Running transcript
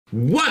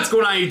What's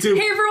going on, YouTube?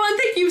 Hey everyone,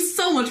 thank you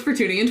so much for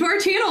tuning into our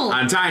channel.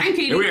 I'm Ty. I'm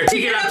Katie. And we are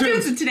TK Up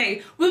Tunes. And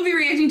today we'll be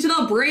reacting to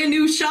the brand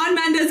new Shawn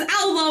Mendes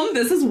album.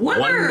 This is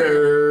Wonder.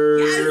 Wonder.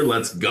 Yes.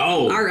 Let's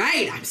go. All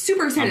right, I'm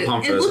super excited. I'm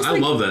pumped for this. I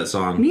love that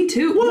song. Me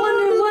too.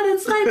 Wonder what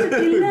it's like to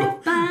be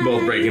loved by.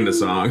 Both breaking the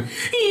song.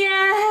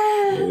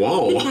 Yeah.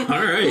 Whoa. All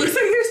right. Looks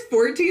like there's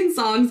 14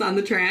 songs on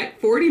the track,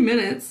 40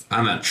 minutes.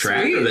 On that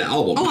track Sweet. or the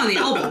album? Oh, on the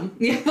album.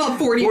 Yeah, about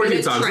 40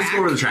 minutes. 14 songs. Let's go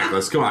over the track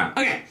list. Come on.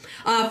 Okay.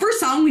 First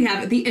song we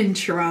have the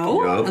intro.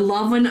 Yep. I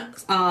love when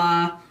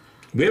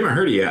we haven't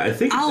heard it yet. I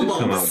think it did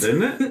come out,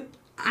 didn't it?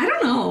 I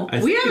don't know.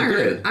 We haven't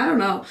heard it. I don't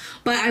know.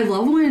 But I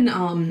love when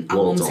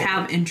albums all.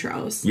 have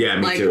intros. Yeah,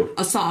 me like too.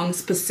 A song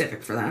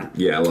specific for that.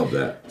 Yeah, I love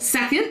that.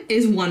 Second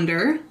is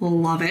Wonder.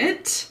 Love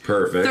it.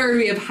 Perfect. Third,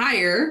 we have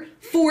Higher.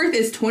 Fourth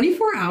is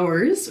 24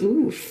 Hours.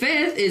 Ooh.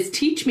 Fifth is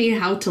Teach Me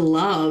How to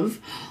Love.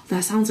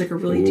 That sounds like a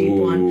really deep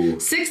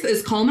one. Sixth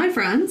is Call My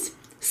Friends.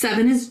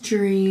 7 is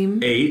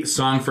Dream. 8,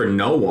 Song for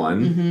No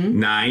One.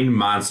 9,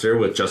 Monster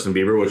with Justin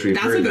Bieber, which we've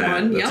heard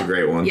that. One. That's a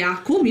great one. Yeah,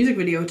 cool music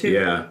video too.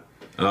 Yeah.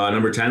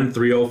 Number 10,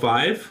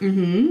 305.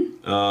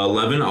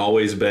 11,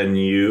 Always Been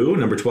You.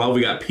 Number 12,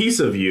 we got Piece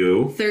of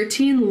You.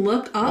 13,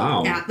 Look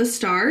Up at the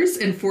Stars.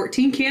 And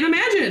 14, Can't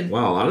Imagine.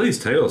 Wow, a lot of these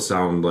titles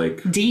sound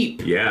like...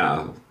 deep.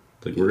 Yeah.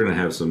 Like we're going to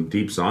have some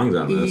deep songs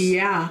on this.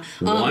 Yeah.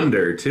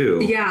 Wonder, too.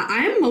 Yeah,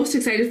 I am most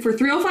excited for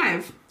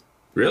 305.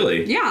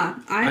 Really? Yeah.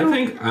 I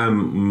think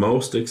I'm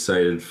most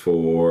excited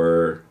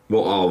for...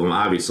 well, all of them,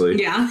 obviously.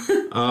 Yeah.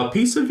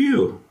 Piece of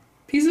You.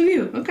 Piece of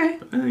You. Okay.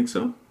 I think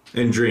so.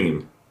 And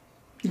Dream.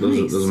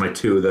 Nice. Those are my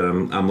two that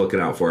I'm looking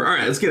out for. All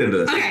right, let's get into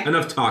this. Okay.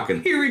 Enough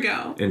talking. Here we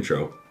go.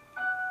 Intro.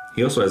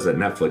 He also has that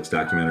Netflix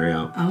documentary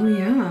out. Oh,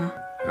 yeah.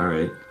 All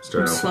right.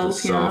 Start off Slow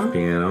with the piano. soft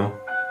piano.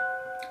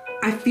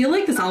 I feel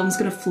like this album's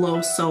going to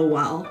flow so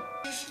well.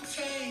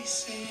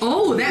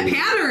 Oh, that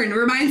pattern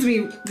reminds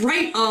me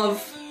right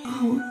of...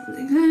 oh,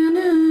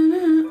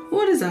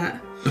 what is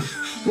that?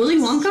 Willy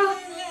Wonka?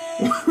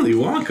 Willy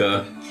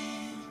Wonka.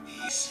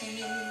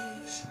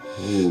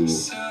 Ooh.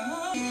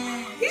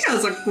 He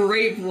has a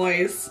great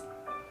voice.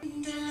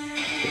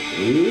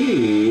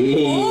 Ooh.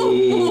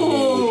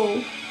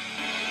 Oh.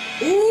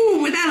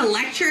 Ooh, with that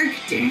electric.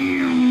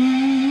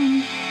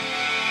 Damn.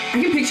 I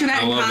can picture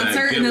that in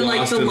concert, and then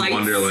like the lights.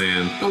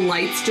 Wonderland. The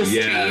lights just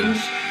change.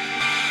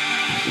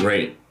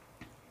 Right.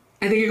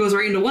 I think it goes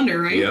right into Wonder,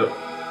 right? Yep.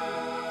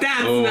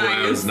 That's nice.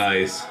 That was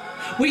nice.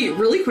 Wait,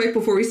 really quick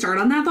before we start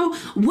on that though,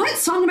 what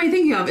song am I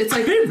thinking of? It's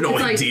like I have no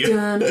it's idea.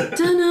 Like, dun,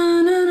 dun,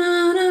 dun, dun,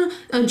 dun, dun,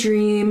 a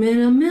dream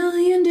in a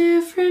million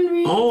different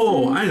reasons.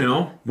 Oh, I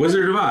know.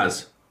 Wizard of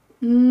Oz.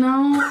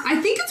 No, I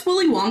think it's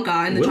Willy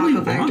Wonka in the Willy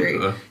Chocolate Factory.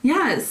 Wonka?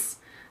 Yes.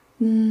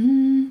 A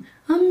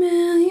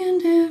million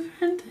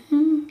different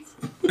things.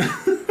 If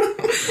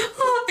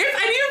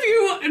any of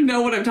you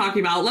know what I'm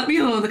talking about, let me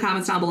know in the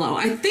comments down below.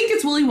 I think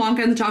it's Willy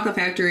Wonka and the Chocolate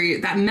Factory,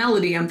 that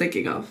melody I'm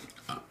thinking of.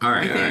 All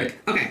right, all right.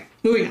 Okay,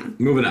 moving on.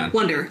 Moving on.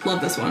 Wonder,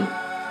 love this one.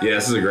 Yeah,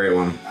 this is a great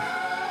one.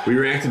 We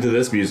reacted to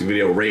this music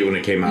video right when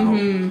it came out.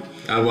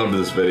 I loved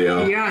this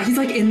video. Yeah, he's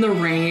like in the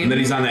rain. And then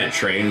he's on that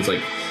train. It's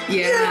like...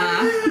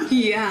 yeah.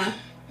 Yeah.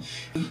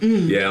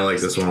 Yeah, I like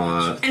this one a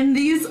lot. And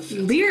these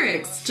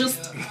lyrics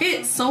just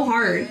hit so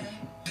hard.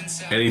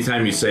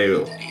 Anytime you say,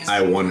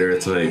 I wonder,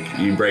 it's like,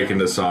 you break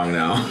into song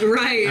now.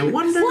 Right. I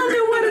wonder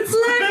what it's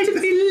like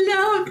to be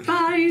loved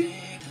by.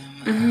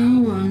 I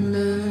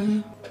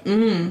wonder.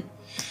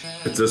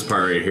 It's this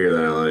part right here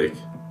that I like.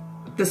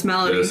 This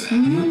melody. This.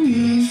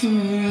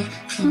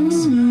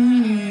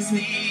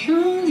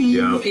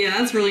 Yep. Yeah,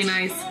 that's really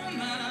nice.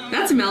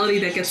 That's a melody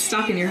that gets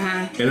stuck in your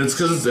head. And it's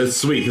because it's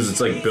sweet, because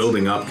it's like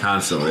building up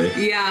constantly.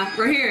 Yeah,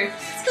 right here.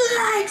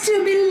 Like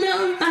to be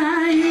loved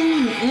by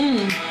you.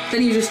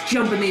 Then you just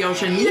jump in the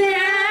ocean.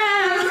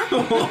 Yeah!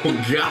 Oh,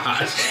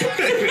 gosh.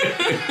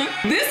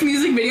 This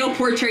music video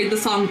portrayed the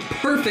song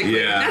perfectly.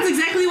 Yeah. That's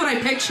exactly what I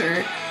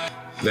picture.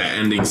 That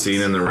ending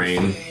scene in the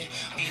rain.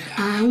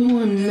 I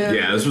wonder.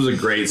 Yeah, this was a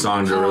great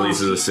song to release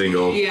as a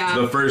single. Yeah.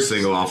 The first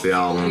single off the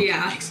album.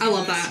 Yeah, I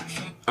love that.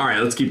 All right,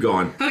 let's keep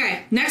going.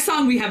 Okay, next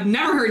song we have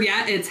never heard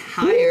yet. It's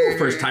Higher. Ooh,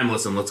 first time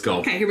listen, let's go.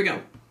 Okay, here we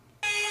go.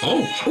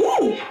 Oh.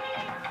 Ooh.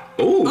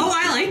 Ooh. Oh,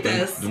 I like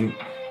this. I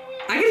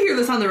can hear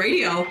this on the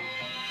radio.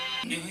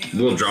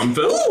 Little drum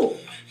fill. Ooh.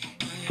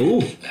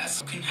 Ooh.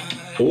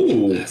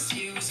 Ooh.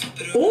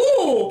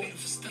 Ooh.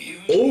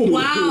 Ooh.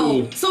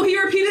 Wow. So he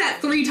repeated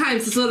that 3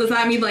 times. So does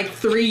that mean like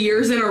 3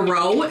 years in a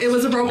row it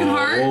was a broken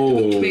heart?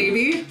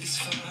 Maybe.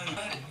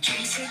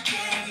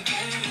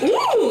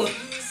 Ooh.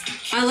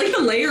 I like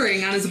the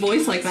layering on his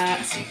voice like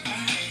that.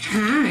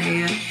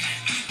 Hi.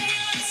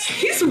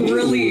 He's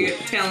really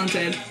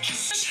talented.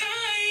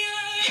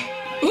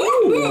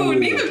 Ooh,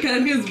 neither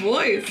can his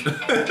voice.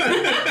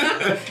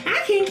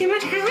 I can't get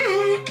much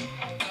higher.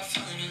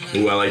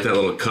 Ooh, I like that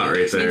little cut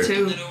right there. Me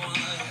too.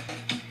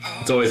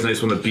 It's always nice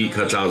when the beat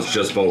cuts out, it's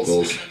just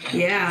vocals.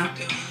 Yeah.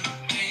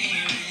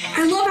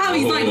 I love how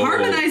he's like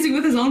harmonizing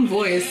with his own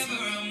voice.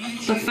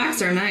 The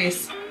effects are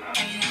nice.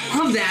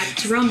 Love that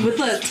drum with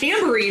the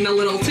tambourine a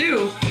little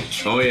too.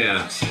 Oh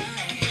yeah.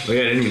 Oh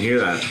yeah, I didn't even hear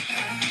that.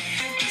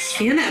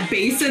 And that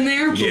bass in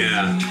there.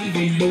 Yeah.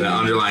 Boom, boom. The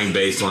underlying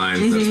bass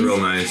line. That's real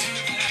nice.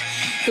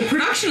 The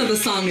production of the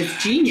song is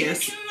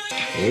genius.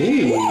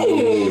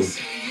 Ooh.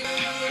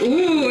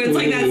 Ooh, it's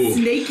like that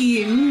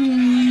snaky.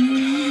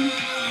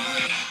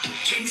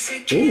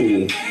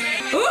 Ooh.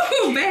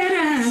 Ooh,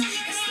 badass.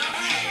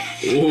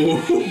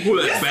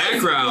 Ooh, that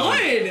background.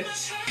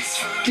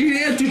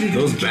 Good. Dude,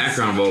 Those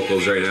background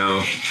vocals right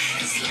now.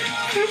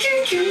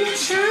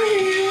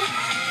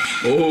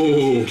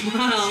 Oh.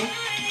 wow.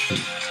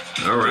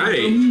 All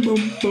right. Boom,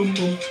 boom, boom,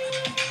 boom.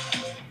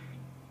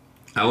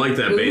 I like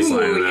that bass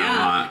line in Ooh, that a yeah.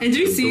 lot. And did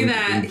you see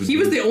that he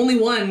was the only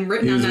one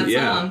written on that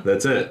Yeah, song?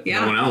 that's it.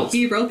 Yeah, No one else.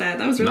 he wrote that.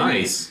 That was really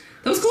Nice.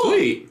 That was cool.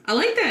 Sweet. I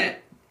liked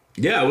it.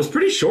 Yeah, it was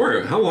pretty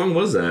short. How long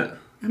was that?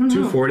 I don't know.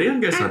 240? I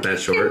guess not that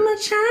short.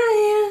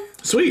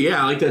 Sweet,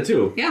 yeah, I like that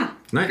too. Yeah.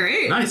 Nice.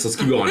 Great. Nice, let's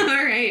keep going. All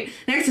right.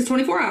 Next is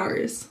 24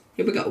 Hours.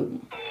 Here we go.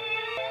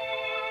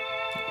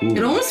 Ooh.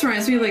 It almost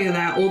reminds me of like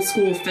that old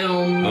school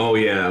film. Oh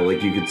yeah,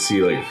 like you could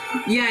see like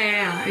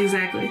Yeah,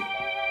 exactly.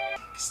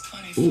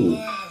 ooh.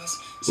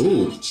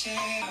 Ooh.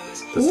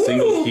 The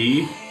single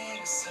key.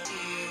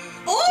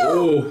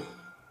 Oh!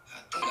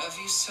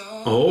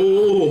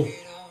 Oh.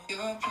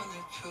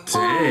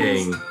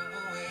 Dang.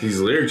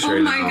 These lyrics Oh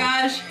right my now.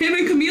 gosh. Him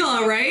and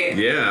Camila, right?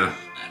 Yeah.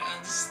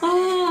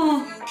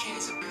 Oh.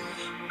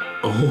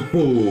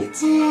 Oh.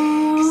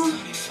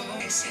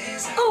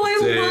 Oh, I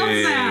Dang.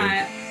 love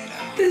that.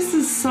 This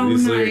is so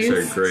These nice.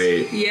 lyrics are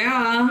great.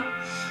 Yeah.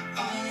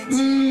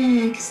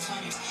 Mm.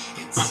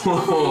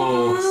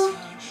 Oh.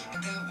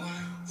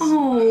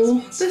 Oh,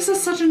 this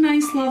is such a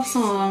nice love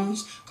song.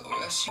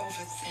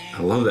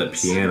 I love that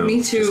piano.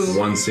 Me too. Just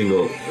one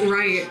single.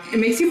 Right. It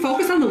makes you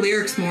focus on the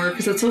lyrics more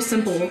because it's so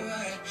simple.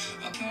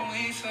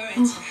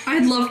 Oh,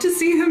 I'd love to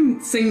see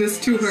him sing this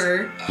to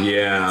her.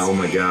 Yeah, oh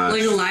my gosh.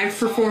 Like a live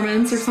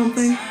performance or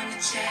something.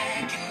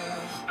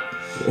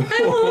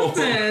 I love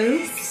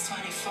this.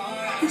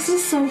 This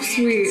is so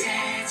sweet.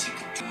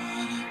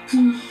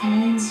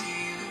 Mm-hmm.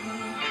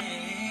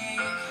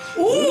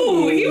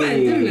 Ooh, he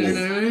went.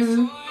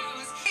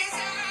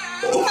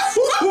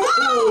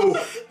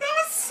 That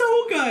was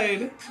so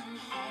good.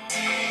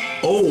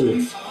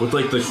 Oh, with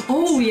like the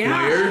Oh,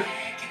 yeah. choir?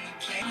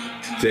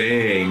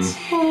 Dang.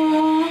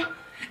 Oh.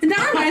 And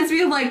that reminds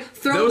me of like That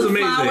Throw was the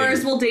amazing.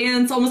 Flowers Will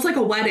Dance, almost like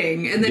a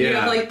wedding. And then you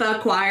Yeah. have like the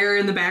choir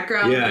in the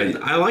background. Yeah,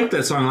 I like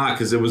that song a lot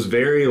because it was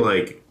very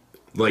like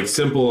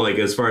simple, like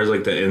as far as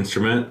like the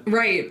instrument.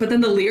 Right, but then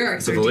the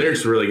lyrics So are the deep.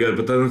 lyrics were really good,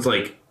 but then it's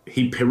like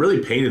really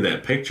painted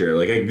that picture.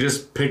 Like I could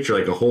just picture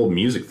like a whole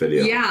music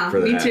video. Yeah, for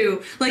me that.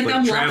 too. Like them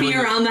walking traveling-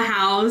 around the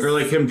house. Or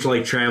like him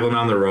like traveling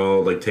on the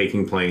road, like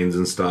taking planes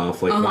and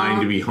stuff, like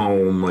wanting to be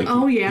home. Like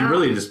Oh, yeah. he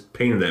really just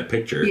painted that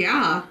picture.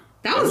 Yeah.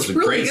 That was a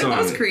really great good. song.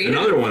 That was creative.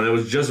 Another one that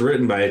was just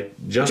written by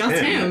just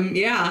him.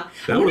 Yeah.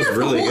 That I wonder was if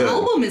really the good.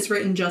 whole album is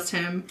written just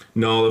him.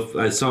 No,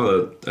 I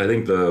saw I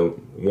think the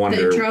Wonder.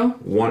 The intro?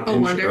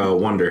 Wonder.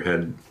 Wonder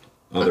had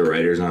other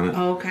writers on it.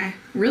 Oh, okay.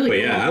 Really But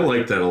cool. yeah, I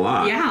like that a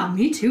lot. Yeah,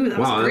 me too. That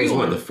was Wow, a that great was one.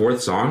 what, the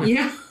fourth song?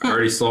 Yeah.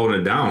 Already slowing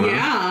it down, huh?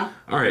 Yeah.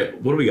 All right,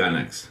 what do we got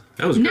next?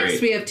 That was Next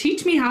great. we have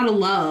Teach Me How to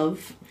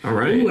Love. All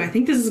right. Ooh, I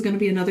think this is going to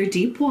be another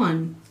deep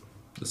one.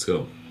 Let's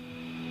go.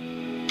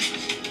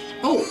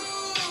 Oh.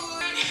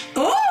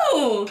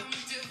 Oh!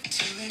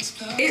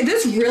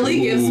 This really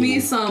gives me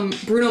some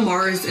Bruno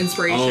Mars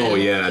inspiration. Oh,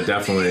 yeah,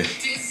 definitely.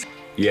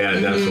 Yeah,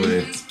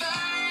 definitely.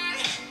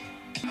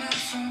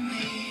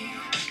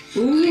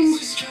 Ooh.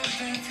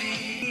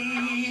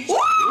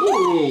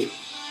 Ooh.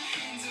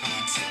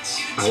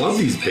 I love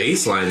these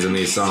bass lines in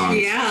these songs.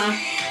 Yeah.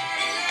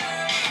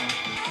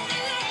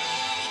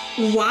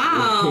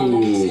 Wow.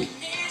 Ooh.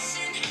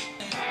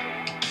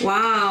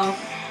 Wow.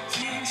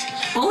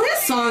 All his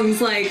songs,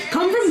 like,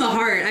 come from the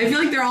heart. I feel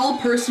like they're all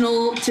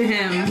personal to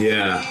him.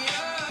 Yeah.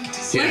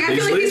 Yeah, Like, I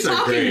these feel like lyrics he's are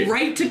talking great.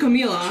 right to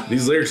Camila.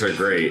 These lyrics are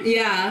great.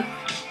 Yeah.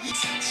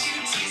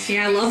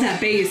 Yeah, I love that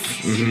bass.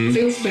 Mm-hmm.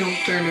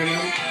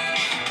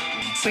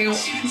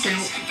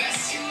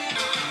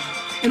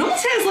 It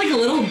almost has like a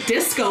little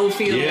disco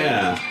feel.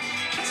 Yeah.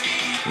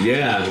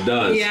 Yeah, it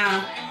does.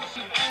 Yeah.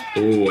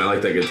 Ooh, I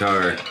like that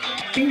guitar.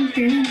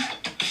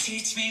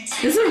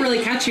 This is a really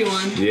catchy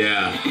one.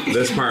 Yeah,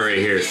 this part right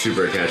here is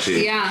super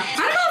catchy. Yeah. I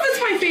don't know if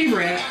it's my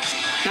favorite.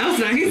 That was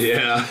nice.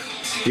 Yeah.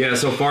 Yeah,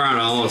 so far out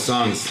of all the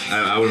songs,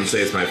 I wouldn't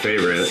say it's my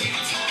favorite.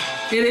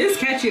 It is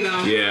catchy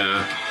though.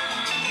 Yeah.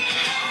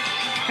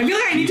 I feel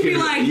like I need to be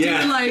like, yeah.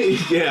 doing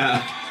like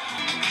Yeah.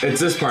 It's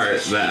this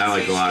part that I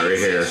like a lot right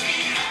here.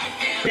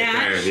 Right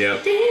that. there,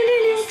 yep.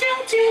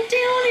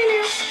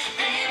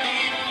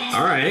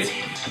 All right.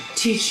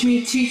 Teach me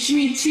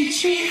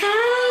how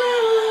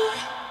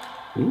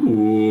to love.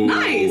 Ooh.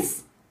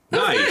 Nice. That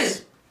was Nice.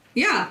 good.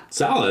 Yeah.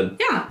 Solid.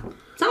 Yeah.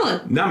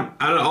 Solid. Now,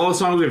 out of all the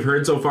songs we've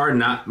heard so far,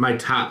 not my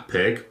top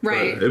pick.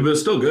 Right. But it was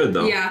still good,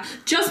 though. Yeah.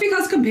 Just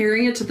because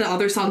comparing it to the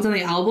other songs on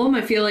the album,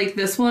 I feel like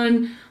this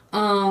one, I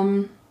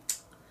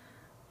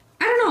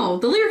don't know.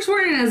 The lyrics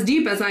weren't as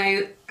deep as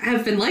I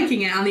have been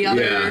liking it on the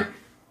other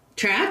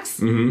tracks.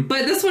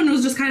 But this one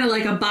was just kind of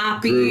like a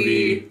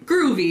boppy,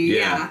 groovy,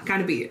 yeah, kind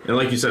of beat. And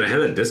like you said, it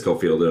had that disco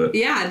feel to it.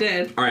 Yeah, it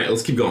did. All right,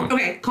 let's keep going.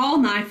 Okay, Call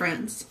My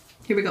Friends.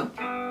 Here we go.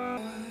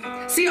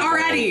 See,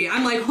 already,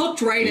 I'm like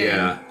hooked right in.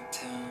 Yeah.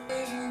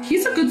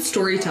 He's a good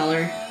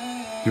storyteller.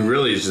 He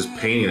really is just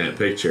painting that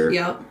picture.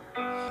 Yep.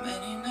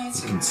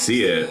 You can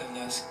see it.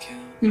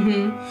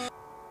 Mm-hmm.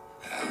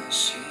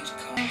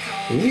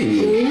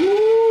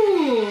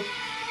 Ooh. Ooh.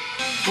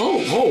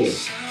 Oh.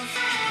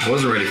 I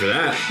wasn't ready for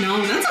that.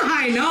 No, that's a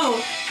high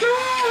note.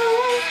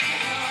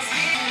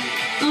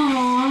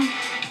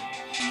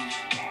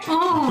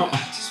 Oh.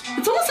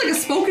 It's almost like a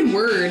spoken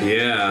word.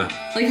 Yeah.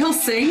 Like he'll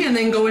sing and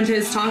then go into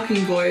his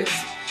talking voice.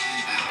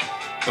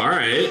 All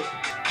right.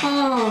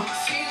 Oh.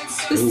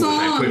 This song.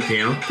 That quick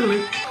piano.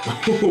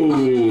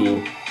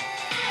 Ooh.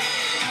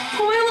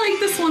 Oh, I like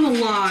this one a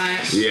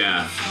lot.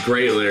 Yeah.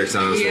 Great lyrics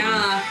on this one.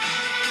 Yeah.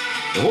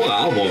 The whole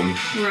album.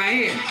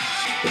 Right.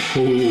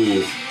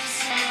 Ooh.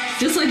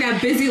 Just like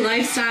that busy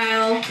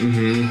lifestyle.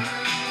 Mm-hmm.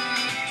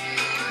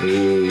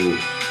 Ooh.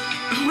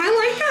 Oh, I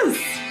like this.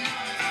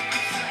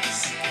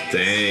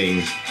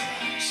 Dang.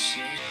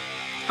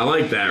 I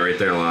like that right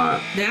there a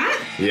lot. That?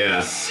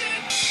 Yeah.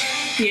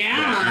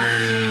 Yeah.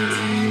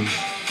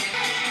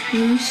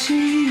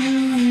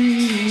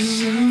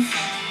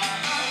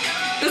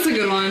 That's a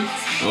good one.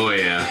 Oh,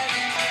 yeah.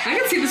 I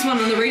could see this one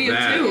on the radio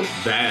too.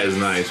 That is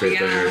nice right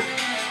there.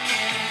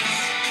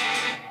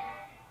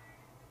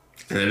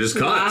 And it just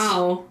cuts.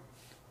 Wow.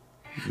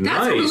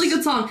 That's a really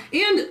good song.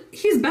 And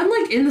he's been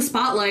like in the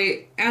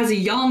spotlight as a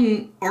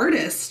young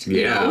artist,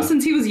 you know,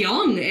 since he was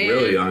young. And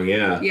really young,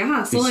 yeah.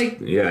 Yeah, so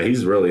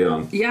he's really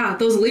young. Yeah,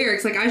 those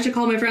lyrics, like I should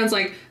call my friends,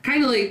 like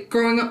kind of like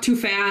growing up too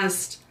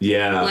fast.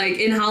 Yeah. Like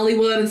in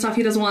Hollywood and stuff,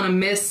 he doesn't want to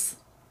miss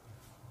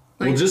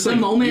well, just the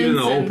like moments. even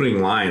the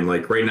opening line,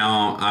 like right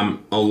now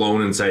I'm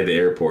alone inside the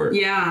airport.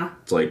 Yeah.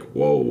 It's like,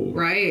 whoa.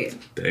 Right.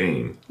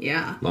 Dang.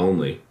 Yeah.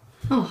 Lonely.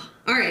 Oh,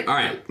 all right. All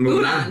right,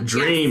 moving on.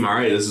 Dream. Yes. All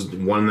right, this is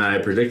one that I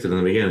predicted in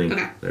the beginning.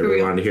 Okay. That we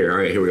wanted to hear. All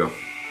right, here we go.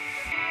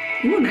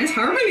 Ooh, nice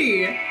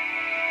harmony.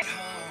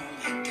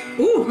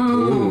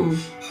 Ooh.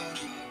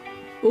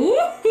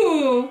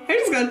 Ooh. I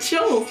just got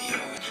chills.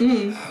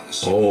 Mm.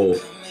 Oh.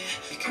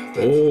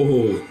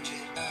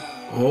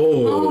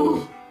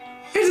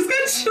 I just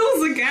got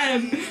chills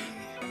again.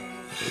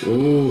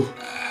 Ooh.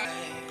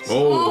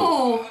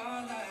 Oh.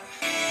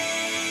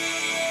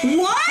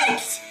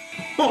 What?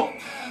 Oh.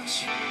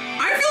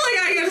 I feel like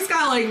I just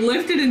got like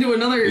lifted into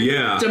another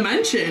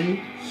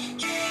dimension.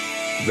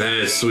 That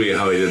is sweet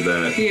how he did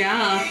that.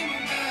 Yeah.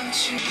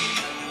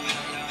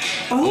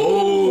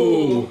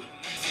 Oh.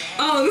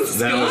 Oh, this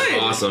is good. That was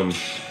awesome.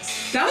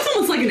 That was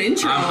almost like an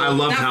intro. I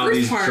love how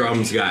these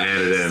drums got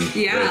added in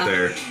right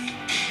there.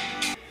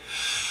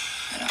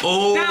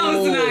 Oh. That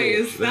was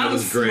nice. That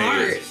was great.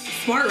 Smart.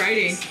 Smart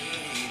writing.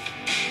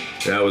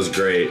 That was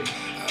great.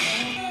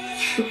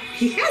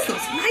 He has those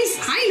nice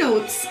high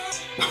notes.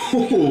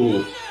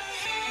 Oh.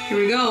 Here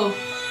we go.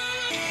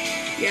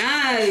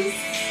 Yes.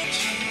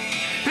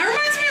 That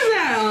reminds me of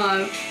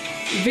that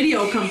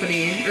video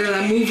company, or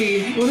that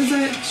movie. What is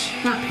it?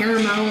 Not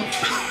Paramount.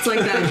 It's like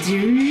that.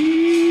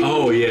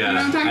 Oh, yeah. You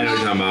know what I know what you're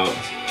talking about.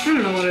 I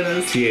don't know what it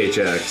is.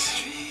 THX.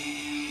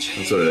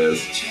 That's what it is.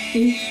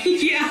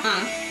 Yeah.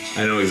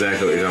 I know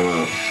exactly what you're talking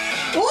about.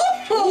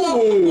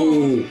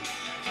 Oh!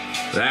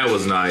 That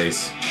was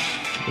nice.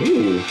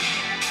 Ooh.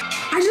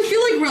 I just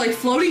feel like we're like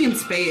floating in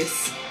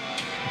space.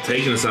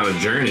 Taking us on a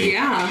journey.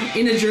 Yeah,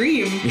 in a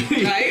dream,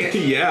 right?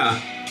 Yeah.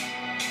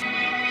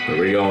 Where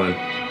are we going?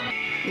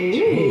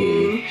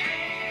 Ooh.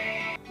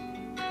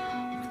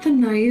 With a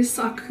nice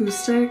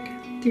acoustic.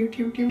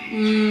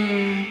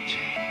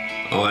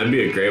 Oh, that'd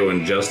be a great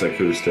one, just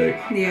acoustic.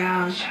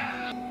 Yeah.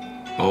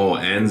 Oh,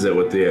 ends it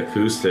with the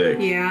acoustic.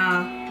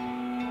 Yeah.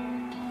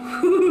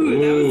 Ooh,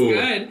 that was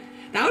good.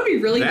 That would be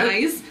really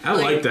nice. I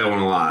like that one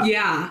a lot.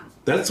 Yeah.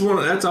 That's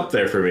up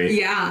there for me.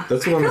 Yeah.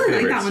 That's one of my favorites. I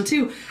really like that one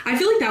too. I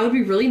feel like that would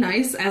be really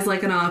nice as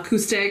like an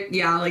acoustic,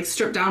 like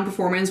stripped down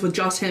performance with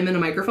just him and a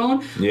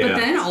microphone. Yeah. But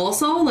then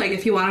also, like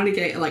if you wanted to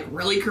get like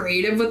really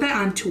creative with it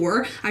on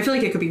tour, I feel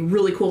like it could be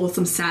really cool with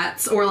some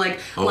sets or like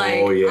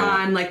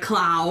on like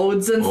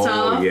clouds and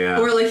stuff. Yeah.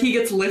 Or like he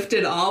gets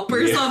lifted up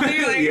or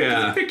something. Like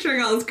just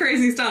picturing all this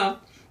crazy stuff.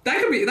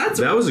 That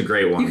was a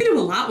great one. You could do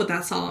a lot with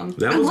that song.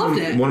 I loved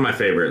it. One of my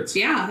favorites.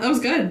 Yeah, that was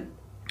good.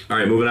 All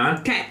right, moving on.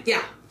 Okay,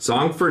 yeah.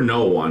 Song for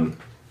No One.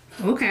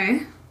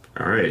 Okay.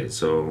 All right,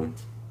 so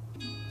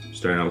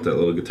starting out with that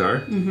little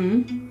guitar.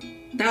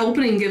 Mm-hmm. That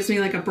opening gives me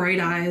like a Bright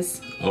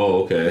Eyes.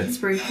 Oh, okay.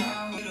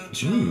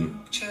 Inspiration.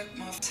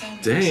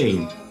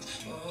 Dang.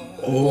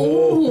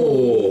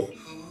 Oh.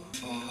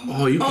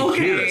 Oh, you can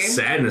hear the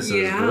sadness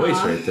in his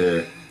voice right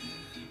there.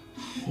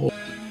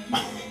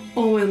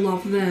 Oh, I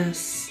love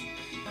this.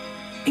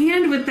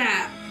 And with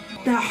that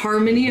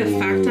harmony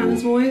effect on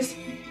his voice.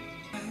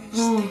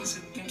 Oh.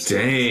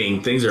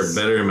 Dang, things are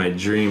better in my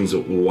dreams.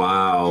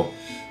 Wow.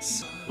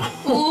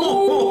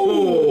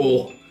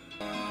 Oh.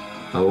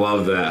 I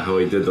love that, how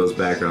he did those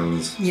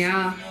backgrounds.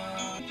 Yeah.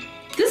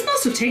 This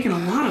must have taken a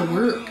lot of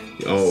work.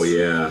 Oh,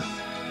 yeah.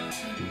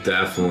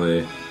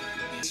 Definitely.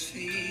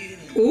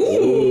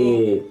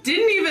 Ooh.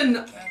 Didn't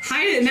even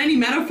hide it in any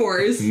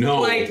metaphors.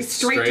 No. Like,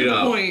 straight to the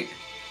up. point.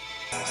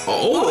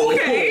 Oh,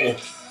 okay.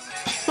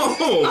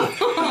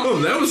 Oh,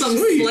 that was some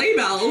sweet. sleigh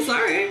bells. All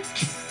right.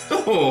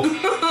 Oh.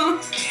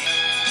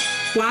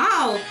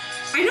 Wow.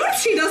 I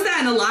noticed he does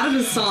that in a lot of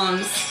his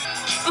songs.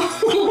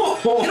 Oh,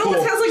 it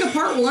almost has like a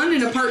part 1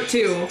 and a part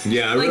 2.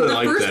 Yeah, I really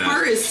like the first that.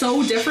 part is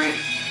so different.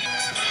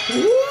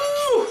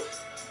 Woo!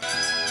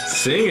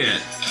 Sing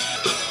it.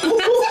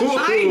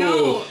 I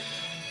know.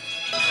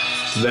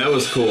 That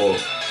was cool.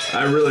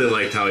 I really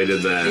liked how he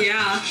did that.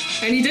 Yeah,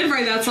 and he did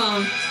write that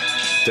song.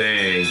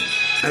 Dang.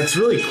 That's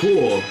really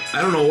cool.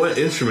 I don't know what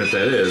instrument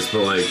that is,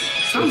 but like,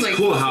 Sounds it's like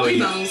cool how sleigh he.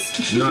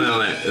 bells. No,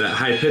 that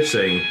high pitch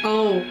thing.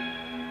 Oh.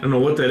 I don't know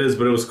what that is,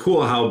 but it was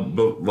cool how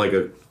like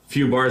a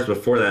few bars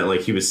before that, like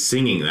he was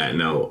singing that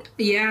note.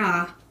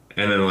 Yeah.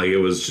 And then like it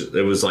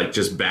was like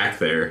just back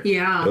there.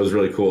 Yeah. It was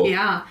really cool.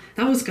 Yeah,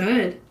 that was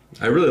good.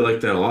 I really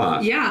liked that a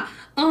lot. Yeah.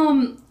 I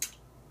don't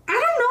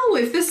know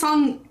if this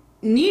song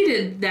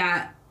needed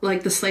that,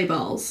 like the sleigh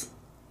bells.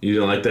 You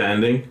didn't like the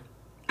ending?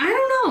 I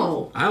don't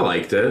know. I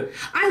liked it.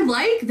 I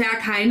like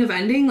that kind of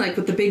ending, like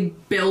with the big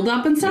build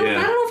up and stuff. Yeah.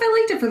 I don't know if I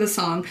liked it for the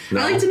song.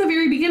 No. I liked in the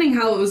very beginning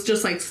how it was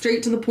just like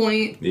straight to the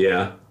point.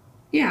 Yeah.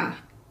 Yeah.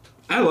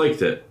 I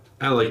liked it.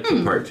 I liked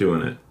the part 2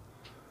 in it.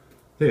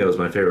 I think that was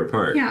my favorite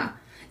part. Yeah.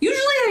 Usually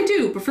I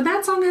do, but for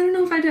that song, I don't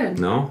know if I did.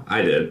 No,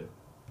 I did.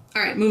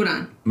 All right, moving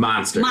on.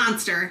 Monster.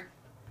 Monster.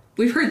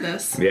 We've heard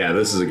this. Yeah,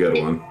 this is a good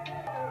one.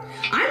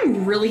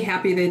 I'm really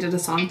happy they did a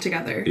song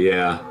together.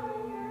 Yeah.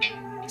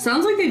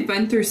 Sounds like they've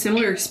been through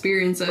similar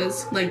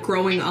experiences, like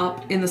growing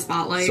up in the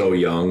spotlight. So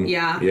young.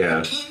 Yeah.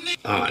 Yeah.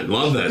 Oh, I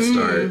love that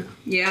start.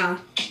 Yeah.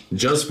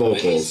 Just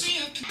vocals.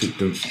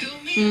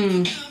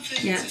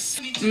 Yes.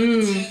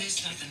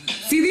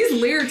 See, these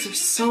lyrics are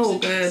so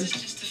good.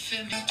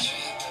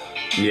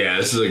 Yeah,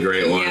 this is a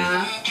great one.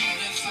 Yeah.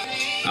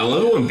 I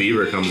love it when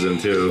Bieber comes in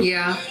too.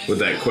 Yeah. With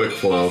that quick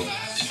flow.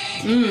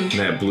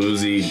 That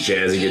bluesy,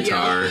 jazzy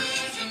guitar.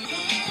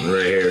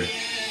 Right here.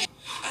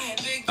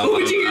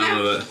 Would you hear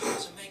that? love it.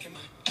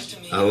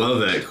 I love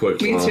that quick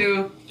flow. Me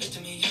too.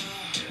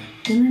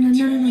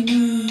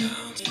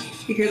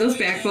 You hear those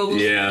back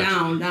vocals? Yeah.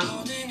 Down, down.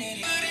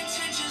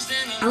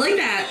 I like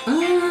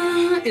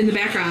that. In the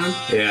background.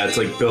 Yeah, it's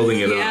like building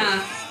it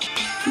Yeah.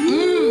 up.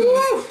 Ooh.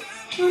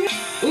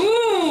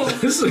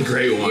 This is a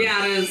great one.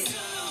 Yeah, it is.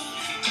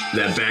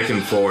 That back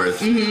and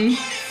forth. I think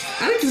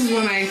this is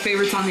one of my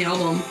favorites on the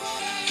album.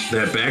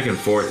 That back and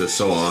forth is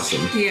so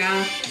awesome.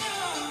 Yeah.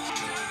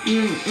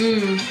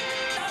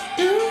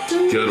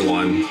 Good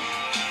one.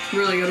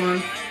 Really good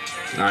one.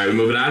 All right,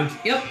 moving on.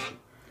 Yep.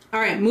 All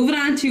right, moving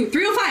on to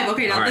 305.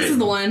 Okay, now All this right. is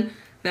the one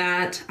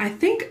that I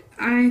think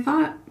I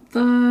thought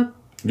the...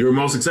 You were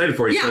most excited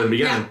for. You said in the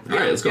beginning. All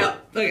right, let's go.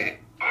 Yep. Okay.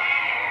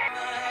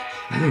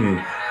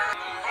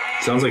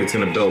 Sounds like it's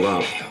gonna build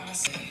up.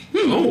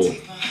 Oh.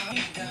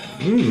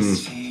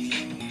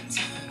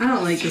 I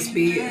don't like this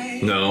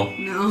beat. No.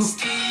 No.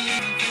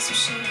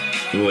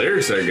 The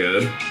lyrics are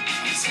good.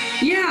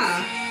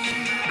 Yeah.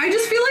 I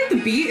just feel like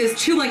the beat is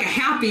too like a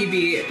happy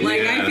beat.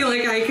 Like Yeah. I feel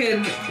like I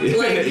can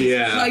like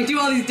Yeah. like do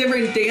all these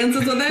different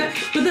dances with it,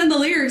 but then the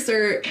lyrics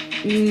are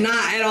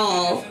not at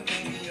all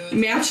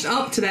matched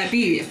up to that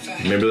beat.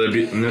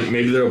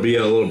 Maybe there'll be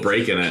a little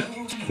break in it.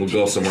 We'll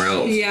go somewhere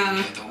else.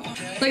 Yeah.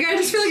 Like I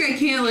just feel like I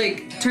can't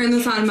like turn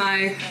this on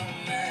my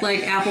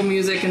like Apple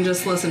Music and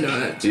just listen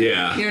to it.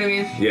 Yeah. You know what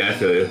I mean? Yeah, I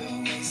feel you.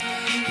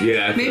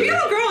 Yeah. I feel Maybe you.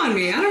 it'll grow on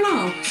me. I don't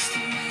know.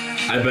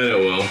 I bet it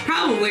will.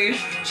 Probably.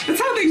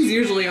 That's how things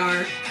usually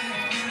are.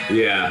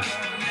 Yeah.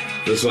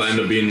 This will end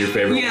up being your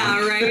favorite Yeah,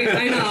 one. right?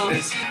 I know.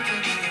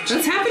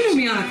 That's happened to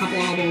me on a couple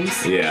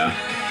albums. Yeah.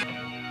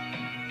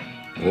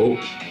 Whoa.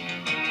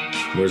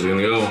 Where's it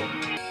gonna go?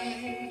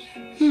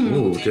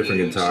 Ooh, different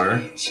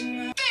guitar.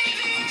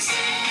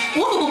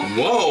 Whoa!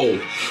 Whoa!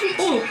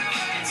 Oh,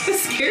 that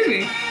scared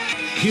me.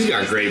 He's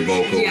got great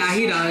vocals. Yeah,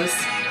 he does.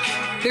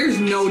 There's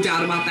no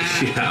doubt about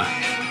that.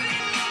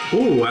 Yeah.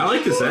 Ooh, I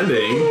like this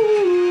ending.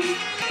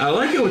 I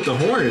like it with the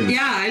horns.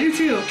 Yeah, I do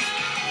too.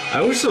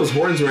 I wish those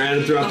horns were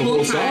added throughout the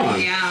whole time, song.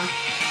 yeah.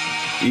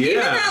 Yeah. Even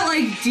that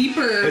like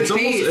deeper It's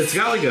almost. bass. It's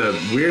got like a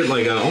weird,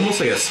 almost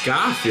like a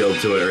ska feel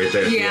to it right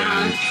there. At Yeah.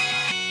 The end.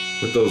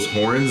 With those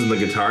horns and the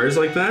guitars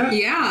like that.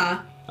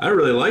 Yeah. I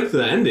really like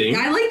the ending.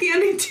 I like the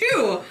ending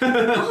too.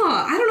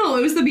 Oh, I don't know.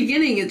 It was the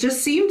beginning. It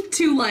just seemed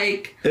to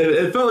like.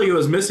 It felt like it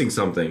was missing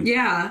something.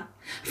 Yeah.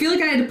 I feel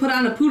like I had to put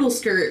on a poodle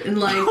skirt and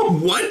like.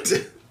 What?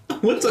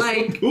 What's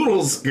Like- a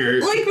poodle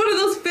skirt? Like one of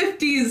those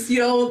 50s, you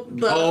know,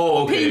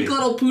 the pink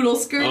little poodle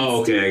skirts.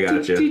 Oh, okay, I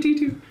gotcha.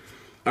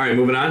 All right,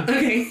 moving on.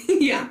 Okay,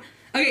 yeah.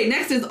 Okay,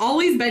 next is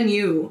Always Been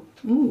You.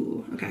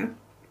 Ooh, okay.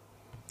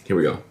 Here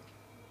we go.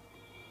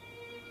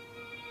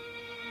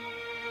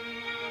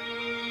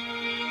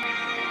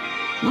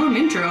 Long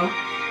intro.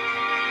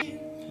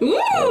 Ooh!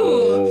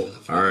 Oh,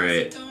 all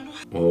right.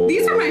 Oh.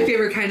 These are my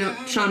favorite kind of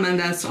Shawn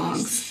Mendes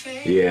songs.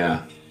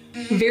 Yeah.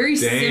 Very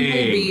simple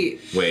Dang.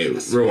 beat. Wait,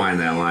 rewind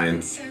that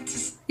line.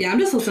 Yeah, I'm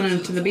just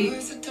listening to the beat.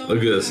 Look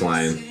at this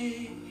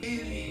line.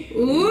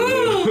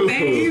 Ooh,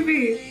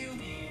 baby.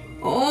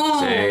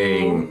 Oh.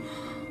 Dang.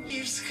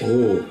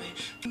 Oh.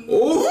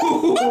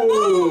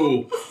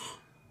 Oh.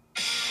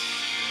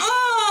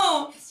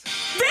 Oh.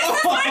 This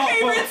is my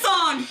favorite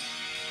song.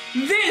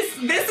 This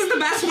is the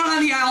best one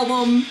on the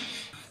album.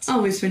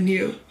 Always Been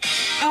You.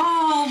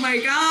 Oh my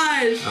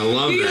gosh. I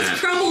love he that. He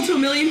just crumbled to a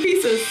million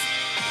pieces.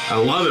 I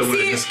love it when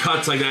it just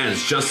cuts like that and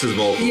it's just his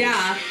vocals.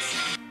 Yeah.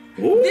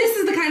 Ooh. This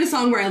is the kind of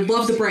song where I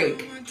love to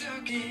break.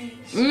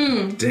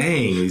 Dang,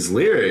 these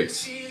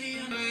lyrics.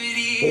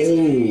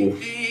 Oh.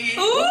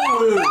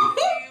 Oh.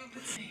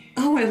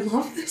 Oh, I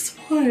love this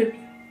one.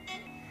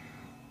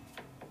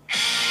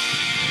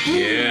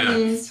 Yeah.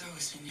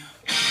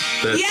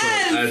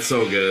 Yes. That's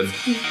so good.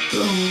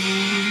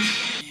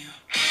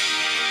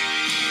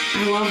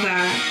 I love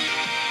that.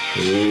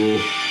 Ooh.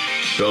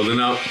 Building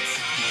up.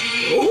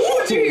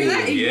 Ooh, did you hear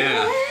that?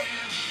 Yeah.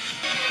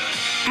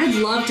 I'd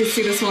love to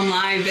see this one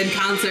live in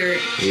concert.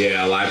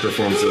 Yeah, live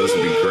performance of this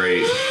would be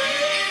great.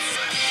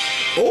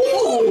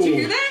 Oh, did you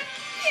hear that?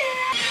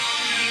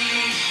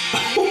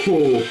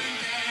 Oh.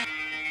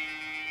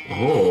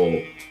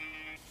 Oh.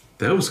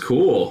 That was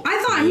cool.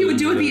 I thought he would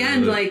do at the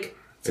end, like,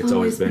 It's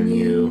always been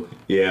you.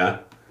 Yeah.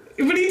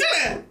 But he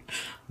didn't.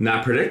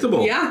 Not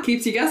predictable. Yeah,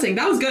 keeps you guessing.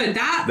 That was good.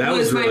 That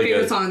was my really favorite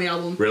good. song on the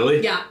album.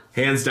 Really? Yeah.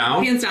 Hands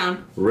down? Hands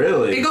down.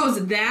 Really? It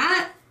goes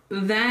that,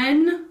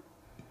 then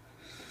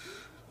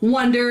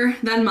Wonder,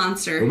 then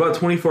Monster. What about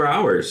 24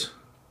 Hours?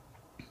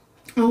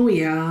 Oh,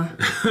 yeah.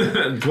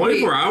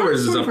 24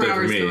 Hours is up 24 there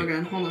for hours me. go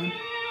again. Hold on.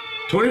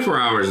 24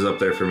 Hours is up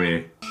there for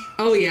me.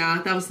 Oh,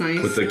 yeah. That was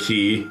nice. With the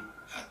key.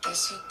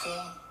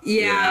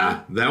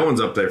 Yeah. That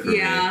one's up there for me.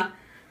 Yeah.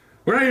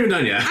 We're not even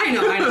done yet. I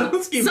know.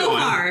 Let's keep so going.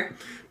 far.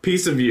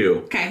 Piece of You.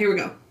 Okay, here we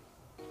go.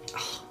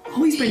 Oh,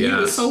 Always Been You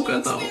was so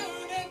good, though.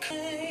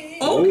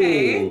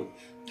 Okay. Ooh.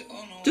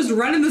 Just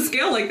running the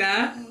scale like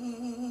that.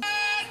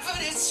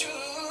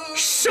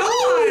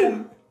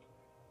 Sean!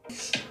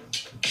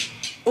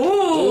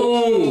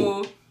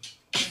 Oh!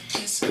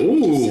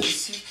 Ooh.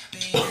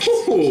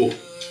 Ooh.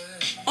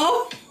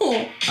 Oh!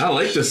 I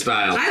like this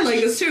style. I like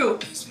this too.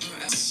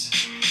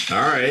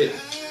 All right.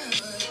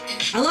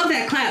 I love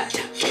that clap.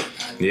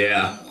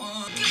 Yeah.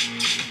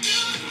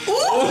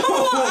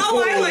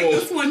 Oh, I like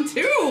this one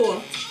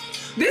too.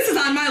 This is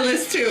on my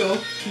list too.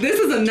 This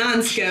is a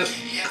non-skip.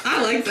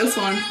 I like this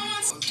one.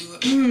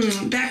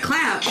 That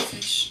clap.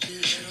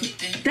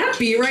 That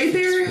beat right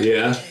there.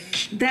 Yeah.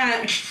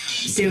 That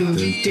doom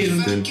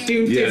doom doom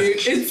doom. Yeah.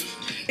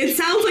 It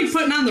sounds like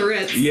putting on the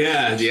Ritz.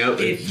 Yeah. Yep.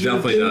 It If you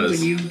definitely do does.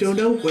 and you don't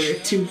know where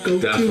to go.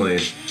 Definitely.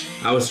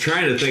 I was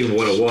trying to think of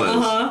what it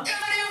was.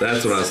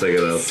 That's what I was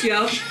thinking of.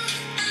 Yep.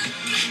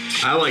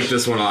 I like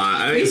this one a lot.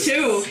 I think Me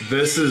too.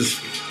 This is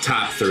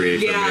top 3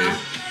 for Yeah.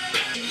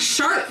 me.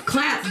 Sharp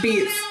clap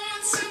beats.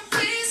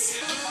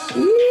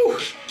 Ooh.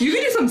 You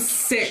can do some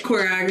sick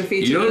choreography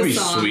to You know what would this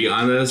be song. sweet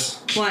on this?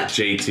 What?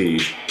 JT.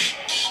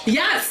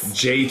 Yes.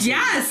 JT.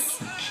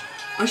 Yes.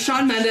 A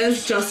Shawn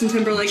Mendes, Justin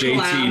Timberlake JT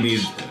collab.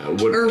 needs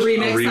Or a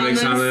remix remix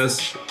on on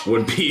this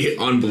would be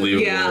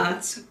unbelievable.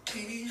 Yeah.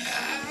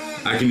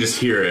 I can just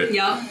hear it.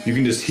 Yep. You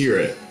can just hear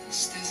it.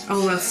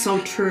 Oh, that's so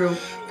true.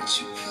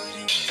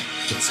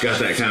 It's got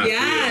that kind of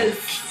Yes.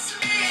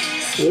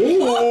 feel.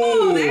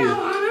 Oh, Ooh. that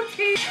on a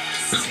page.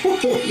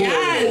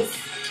 Yes.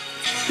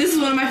 This is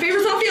one of my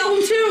favorites off the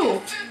album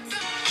too.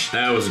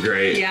 That was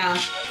great. Yeah.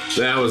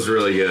 That was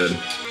really good.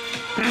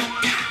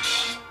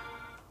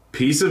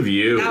 Piece of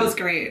You. That was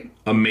great.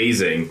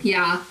 Amazing.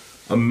 Yeah.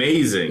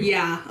 Amazing.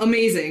 Yeah.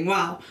 Amazing.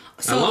 Wow.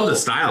 So, I love the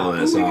style of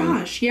that Oh song. my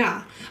gosh,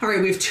 yeah. All right,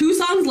 we have 2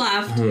 songs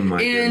left. Oh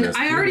my and goodness. I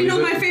Can you already know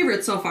believe my it?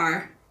 favorites so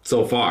far.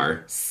 So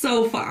far.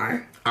 So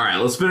far. All right,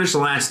 let's finish the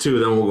last 2,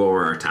 then we'll go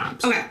over our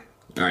tops. Okay.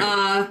 All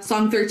right.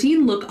 Song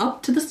 13, Look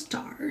Up to the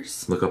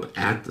Stars. Look up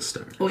at the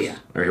stars. Oh, yeah. All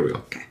right, here we go.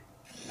 Okay.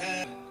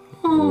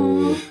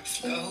 Oh.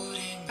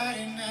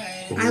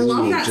 I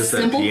love that just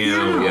simple that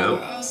piano. piano.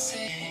 Yep.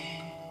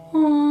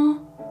 Oh.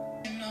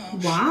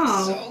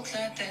 Wow.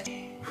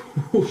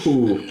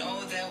 Ooh.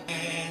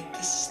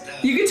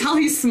 You can tell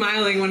he's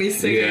smiling when he's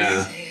singing.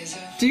 Yeah.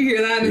 Do you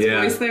hear that in his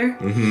Yeah. voice there?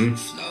 Mm-hmm.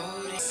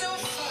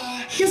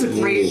 He has a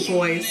great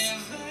voice.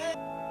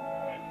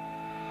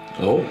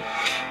 Oh.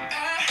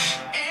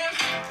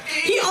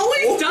 He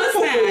always does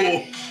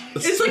that.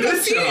 It's like a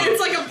Switch scene. up. It's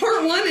like a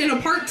part 1 and a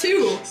part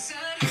 2.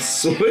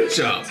 Switch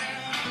up.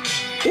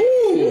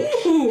 Ooh.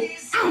 Ooh.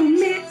 Oh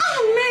man.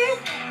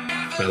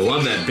 Oh I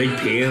love that big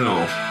piano.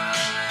 man.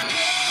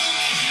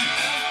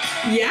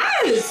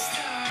 Yes.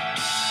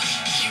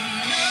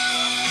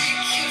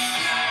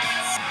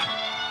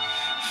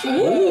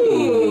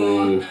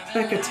 Ooh.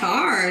 That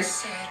guitar.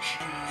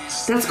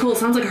 That's cool. It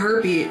sounds like a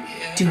heartbeat.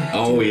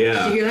 Oh, Do you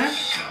yeah. hear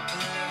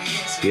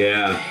that?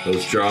 Yeah.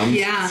 Those drums.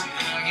 Yeah.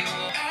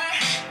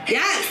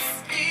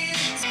 Yes.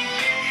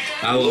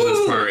 I love this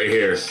Ooh. part right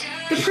here.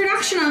 The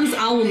production on this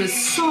album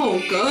is so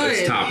good.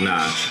 It's top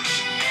notch.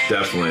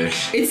 Definitely.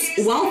 It's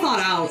well thought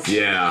out.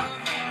 Yeah.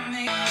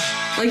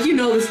 Like, you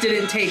know, this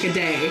didn't take a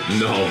day.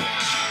 No.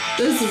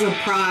 This is a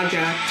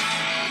project.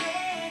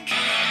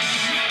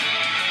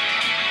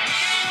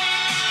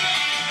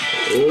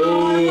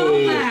 Oh, I love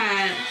Ooh.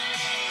 that.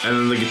 And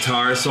then the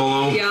guitar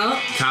solo. Yep.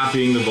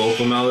 Copying the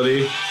vocal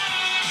melody.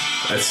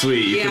 That's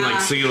sweet. You can Yeah.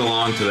 like sing it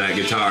along to that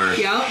guitar.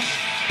 Yep.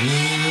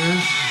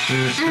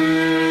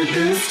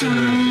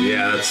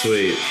 Yeah, that's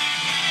sweet.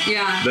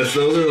 Yeah. Those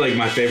are like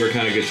my favorite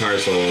kind of guitar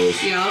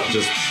solos. Yep.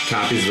 Just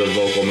copies the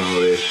vocal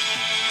melody.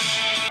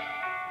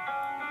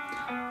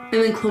 And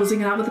then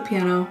closing it out with the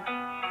piano.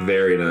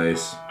 Very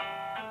nice.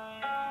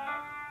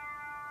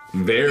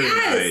 Very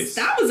Yes, nice.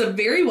 that was a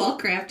very well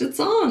crafted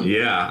song.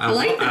 Yeah, I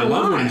like that I a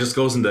love when lot. it just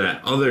goes into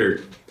that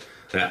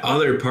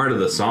other part of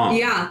the song.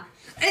 Yeah.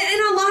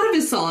 And a lot of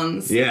his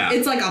songs. Yeah.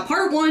 It's like a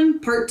part 1,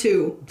 part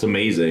 2. It's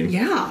amazing.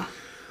 Yeah.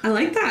 I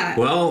like that.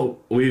 Well,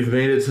 we've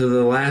made it to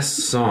the last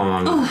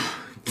song.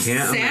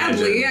 Can't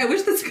Sadly, imagine. I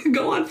wish this could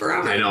go on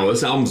forever. I know,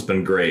 this album's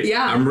been great.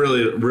 Yeah. I'm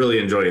really, really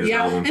enjoying this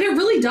Yeah, album. and it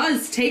really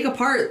does take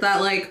apart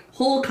that like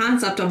whole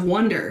concept of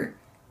wonder.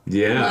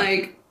 Yeah.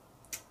 Like,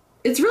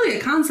 it's really a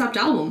concept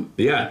album.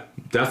 Yeah,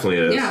 definitely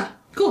is. Yeah,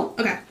 cool.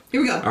 Okay,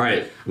 here we go. All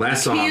right,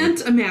 last song.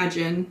 Can't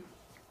imagine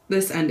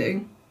this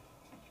ending.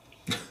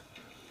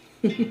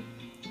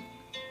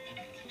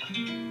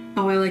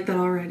 Oh, I like that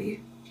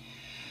already.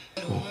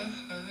 Oh,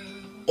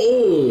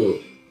 Oh,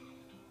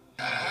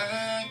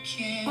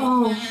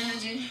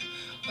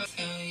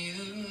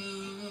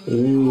 ooh.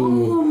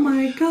 oh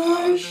my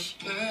gosh.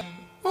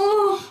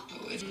 Oh,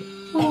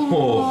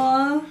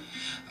 Oh,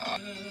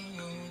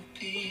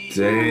 this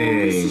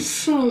dang. is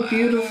so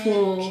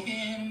beautiful.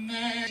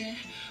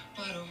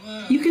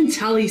 You can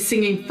tell he's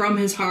singing from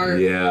his heart.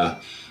 Yeah.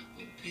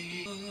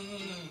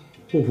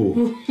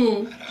 Ooh.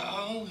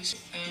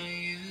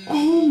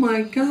 Oh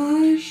my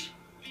gosh.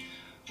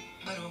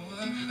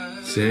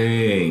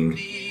 Dang.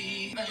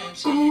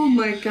 Oh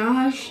my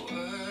gosh.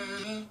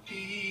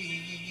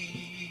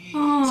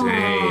 Oh,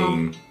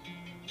 Dang.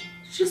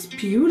 it's just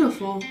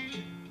beautiful.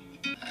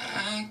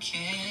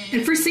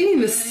 And for singing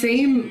the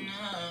same,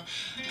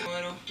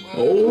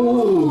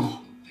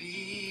 Oh.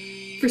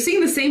 for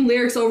singing the same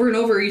lyrics over and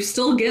over, you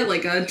still get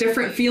like a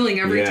different feeling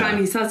every Yeah. time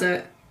he says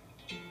it.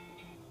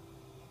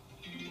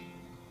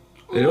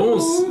 It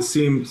almost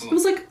seems. It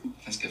was like,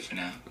 That's good for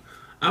now.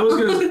 I was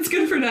gonna. it's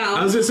good for now.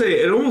 I was gonna say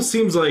it almost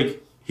seems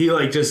like he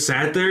like just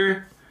sat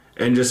there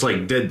and just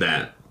like did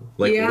that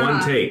like Yeah.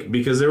 one take,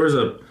 because there was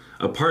a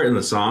part in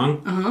the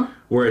song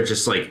where it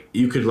just like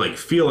you could like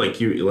feel like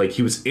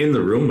he was in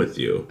the room with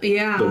you.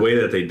 Yeah. The way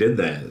that they did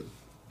that.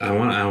 I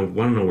want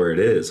to know where it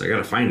is. I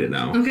gotta find it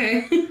now.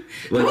 Okay. That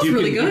Like was you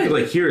really can, you good. can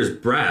like hear his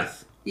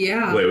breath.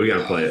 Yeah. Wait, we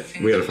gotta play it.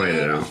 We gotta find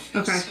it now.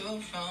 Okay.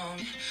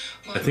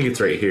 I think it's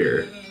right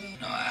here.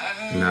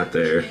 Not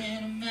there.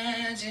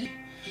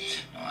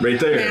 Right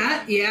there.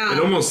 That? Yeah.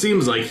 It almost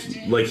seems like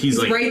he's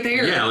like right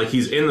there. Yeah, like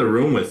he's in the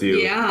room with you.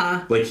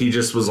 Yeah. Like he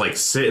just was like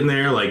sitting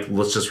there, like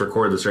let's just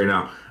record this right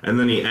now, and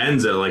then he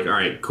ends it like, all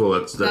right, cool,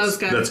 was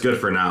good. that's good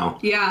for now.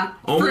 Yeah.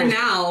 For Almost-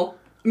 now.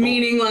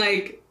 Meaning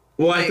like,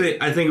 Well, I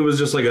think it was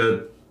just like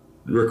a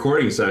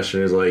recording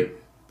session, is like,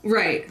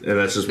 right. and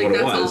that's just Like what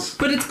it that's was. all.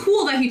 But it's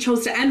cool that he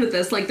chose to end with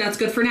this. Like, that's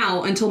good for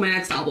now until my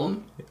next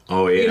album.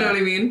 Oh yeah, You know what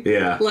I mean?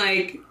 Yeah,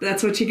 Like,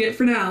 that's what you get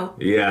for now.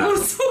 yeah. That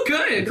was so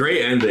good.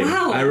 Great ending.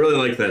 Wow. I really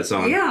like that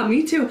song. Yeah,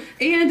 me too.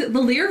 And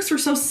the lyrics were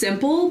so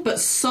simple, but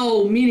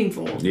so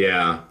meaningful.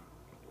 Yeah.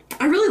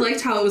 I really liked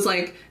how it was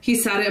like, he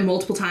said it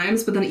multiple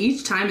times, but then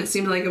each time it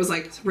seemed like it was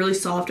like really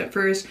soft at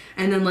first,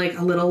 and then like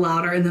a little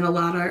louder, and then a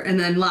louder, and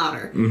then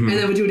louder. Mm-hmm. And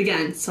then we do it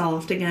again.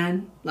 Soft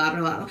again, louder,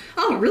 louder.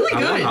 Oh, really I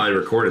good. love how they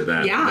recorded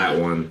that. Yeah. That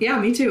one. Yeah,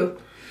 me too.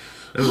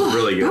 That was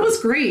really good. That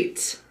was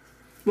great.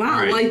 Wow, All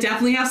right. well, I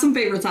definitely have some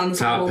favorites on this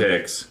Top album.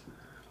 picks.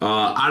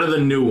 Out of the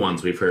new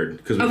ones we've heard,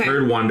 because we've Okay.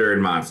 heard Wonder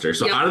and Monster.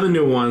 So Yep. out of the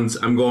new ones,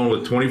 I'm going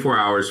with 24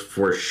 Hours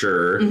for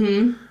sure.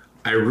 Mm-hmm.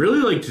 I really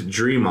liked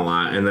Dream a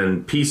lot, and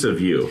then Piece of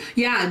You.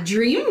 Yeah,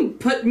 Dream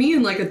put me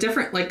in like a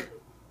different like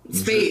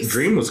space.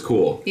 Dream was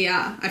cool.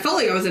 Yeah, I felt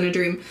like I was in a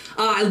dream.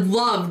 I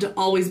loved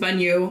Always Been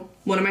You,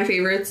 one of my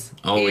favorites.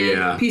 Oh, and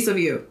yeah. Piece of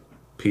You.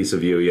 Piece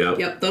of You, yep.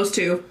 Yep, those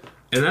two.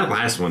 And that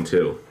last one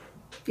too.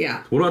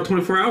 Yeah. What about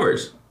 24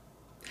 Hours?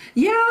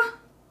 Yeah.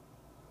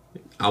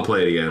 I'll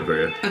play it again for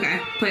you. Okay,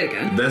 play it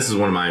again. This is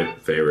one of my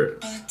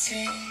favorite.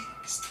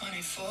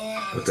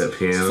 With that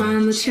piano.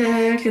 Sign the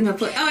check and the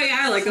play. Oh yeah,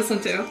 I like this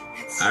one too.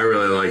 I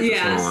really like this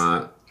Yes. one a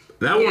lot.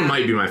 That Yeah. one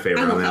might be my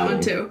favorite I on love the that album.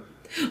 one too.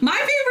 My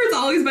favorite's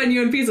Always Been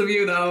You and Piece of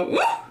You though. Woo!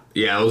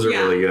 Yeah, those are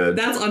Yeah, really good.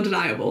 That's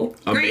undeniable.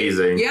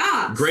 Amazing. Great.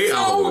 Yeah. Great so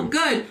album.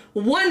 good.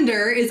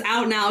 Wonder is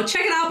out now.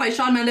 Check it out by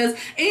Shawn Mendes.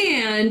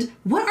 And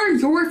what are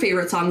your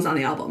favorite songs on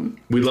the album?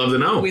 We'd love to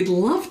know. We'd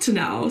love to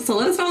know. So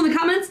let us know in the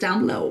comments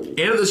down below. And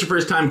if this is your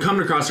first time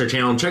coming across our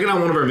channel and checking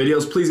out one of our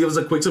videos, please give us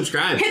a quick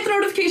subscribe. Hit the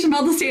notification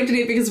bell to stay up to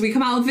date because we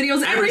come out with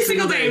videos every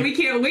single day. We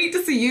can't wait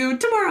to see you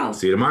tomorrow.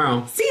 See you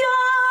tomorrow. See ya!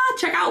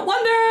 Check out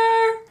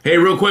Wonder! Hey,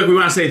 real quick, we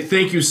want to say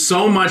thank you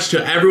so much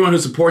to everyone who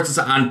supports us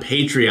on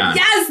Patreon.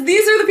 Yes,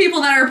 these are the people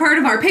that are part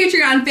of our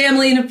Patreon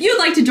family, and if you'd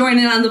like to join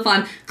in on the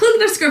fun, click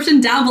the description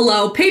down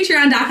below,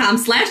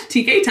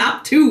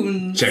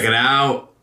 patreon.com/TKTopTunes. Check it out.